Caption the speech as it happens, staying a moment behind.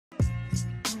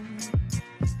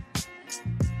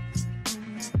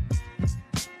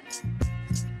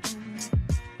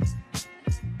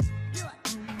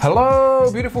Hello,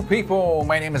 beautiful people.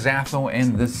 My name is Athol,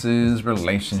 and this is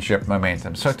Relationship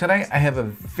Momentum. So today I have a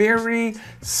very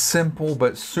simple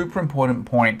but super important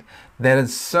point that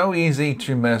is so easy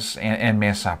to miss and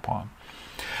mess up on.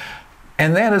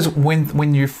 And that is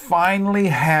when you finally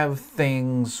have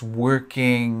things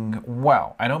working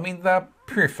well. I don't mean they're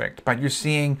perfect, but you're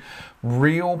seeing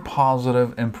real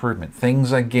positive improvement.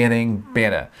 Things are getting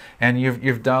better, and you've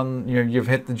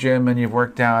hit the gym and you've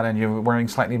worked out and you're wearing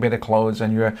slightly better clothes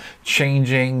and you're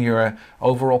changing your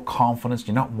overall confidence.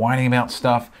 You're not whining about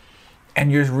stuff,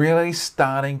 and you're really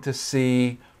starting to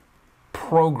see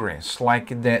progress. Like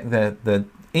the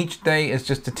each day is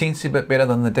just a teensy bit better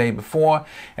than the day before,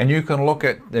 and you can look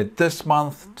at this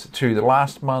month to the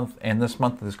last month, and this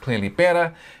month is clearly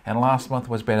better, and last month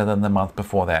was better than the month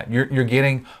before that. You're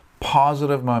getting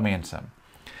positive momentum.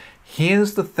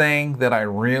 Here's the thing that I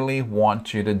really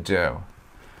want you to do.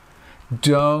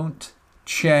 Don't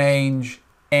change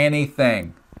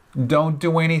anything. Don't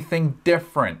do anything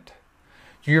different.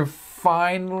 You've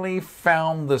finally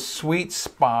found the sweet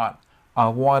spot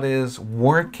of what is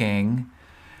working.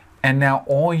 And now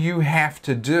all you have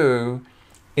to do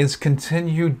is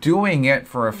continue doing it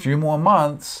for a few more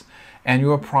months, and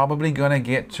you're probably going to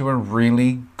get to a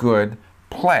really good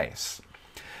place.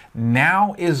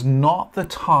 Now is not the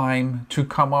time to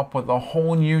come up with a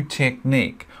whole new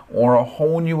technique or a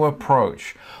whole new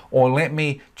approach, or let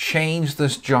me change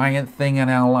this giant thing in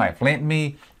our life. Let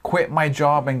me quit my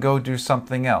job and go do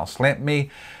something else. Let me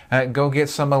go get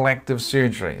some elective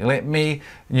surgery. Let me,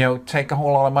 take a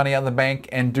whole lot of money out of the bank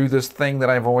and do this thing that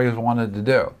I've always wanted to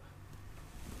do.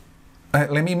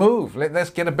 Let me move. Let's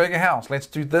get a bigger house. Let's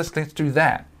do this. Let's do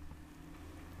that.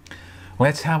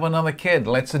 Let's have another kid.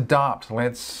 Let's adopt.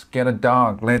 Let's get a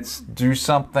dog. Let's do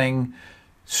something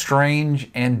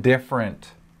strange and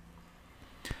different.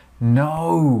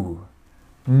 No.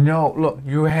 Look,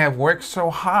 you have worked so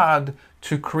hard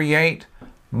to create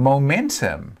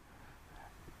momentum.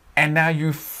 And now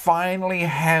you finally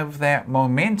have that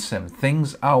momentum.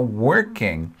 Things are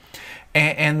working.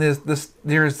 And there's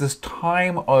this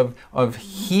time of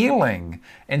healing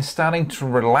and starting to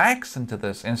relax into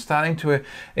this and starting to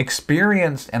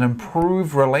experience and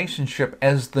improve relationship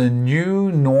as the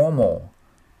new normal.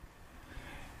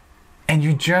 And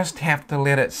you just have to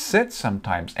let it sit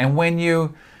sometimes. And when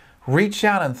you reach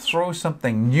out and throw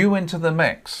something new into the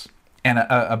mix, and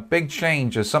a big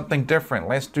change or something different,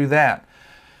 let's do that.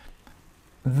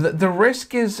 The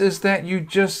risk is that you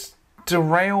just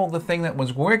derail the thing that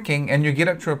was working, and you get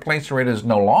up to a place where it is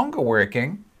no longer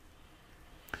working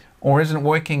or isn't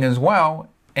working as well,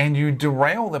 and you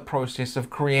derail the process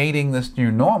of creating this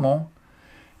new normal,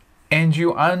 and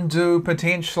you undo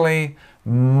potentially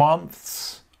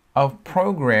months of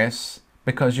progress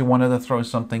because you wanted to throw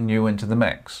something new into the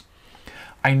mix.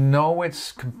 I know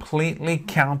it's completely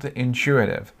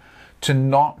counterintuitive to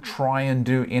not try and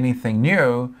do anything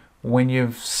new when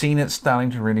you've seen it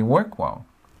starting to really work well.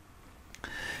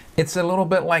 It's a little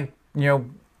bit like,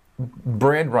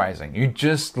 bread rising. You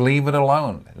just leave it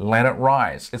alone. Let it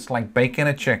rise. It's like baking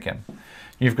a chicken.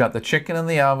 You've got the chicken in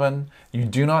the oven. You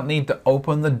do not need to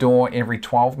open the door every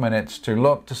 12 minutes to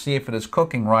look to see if it is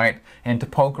cooking right and to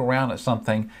poke around at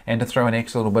something and to throw an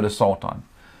extra little bit of salt on.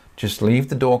 Just leave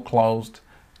the door closed.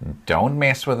 Don't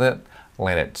mess with it.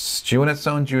 Let it stew in its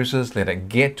own juices. Let it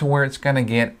get to where it's going to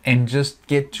get, and just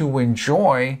get to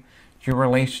enjoy your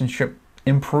relationship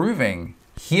improving,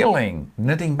 healing,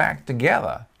 knitting back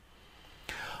together.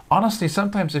 Honestly,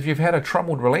 sometimes if you've had a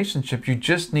troubled relationship, you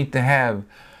just need to have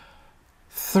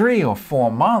 3 or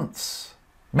 4 months,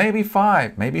 maybe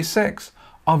 5, maybe 6,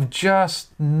 of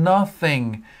just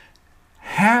nothing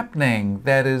happening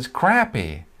that is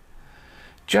crappy.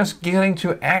 Just getting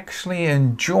to actually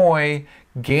enjoy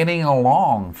getting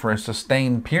along for a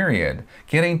sustained period,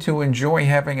 getting to enjoy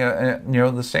having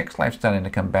the sex life starting to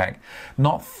come back,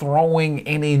 not throwing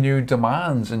any new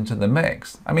demands into the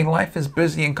mix. I mean, life is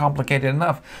busy and complicated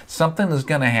enough. Something is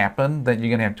going to happen that you're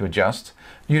going to have to adjust.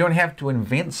 You don't have to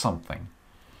invent something.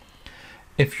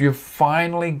 If you've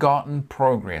finally gotten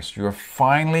progress, you're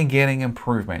finally getting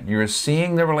improvement, you're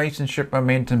seeing the relationship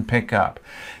momentum pick up,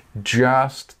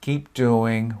 just keep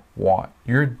doing what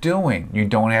you're doing. You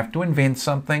don't have to invent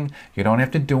something. You don't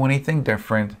have to do anything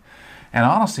different. And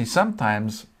honestly,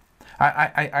 sometimes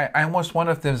I almost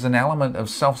wonder if there's an element of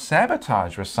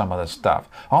self-sabotage with some of this stuff.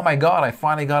 Oh my God, I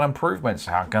finally got improvements.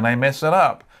 How can I mess it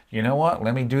up? You know what?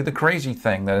 Let me do the crazy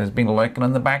thing that has been lurking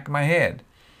in the back of my head.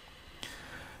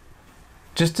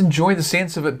 Just enjoy the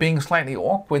sense of it being slightly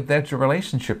awkward that your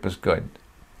relationship is good.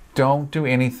 Don't do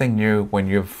anything new when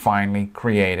you've finally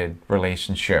created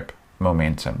relationship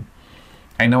momentum.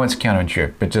 I know it's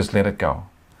counterintuitive, but just let it go.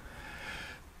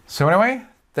 So anyway,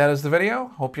 that is the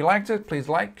video. Hope you liked it. Please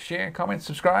like, share, comment,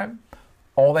 subscribe,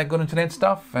 all that good internet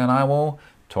stuff, and I will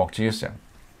talk to you soon.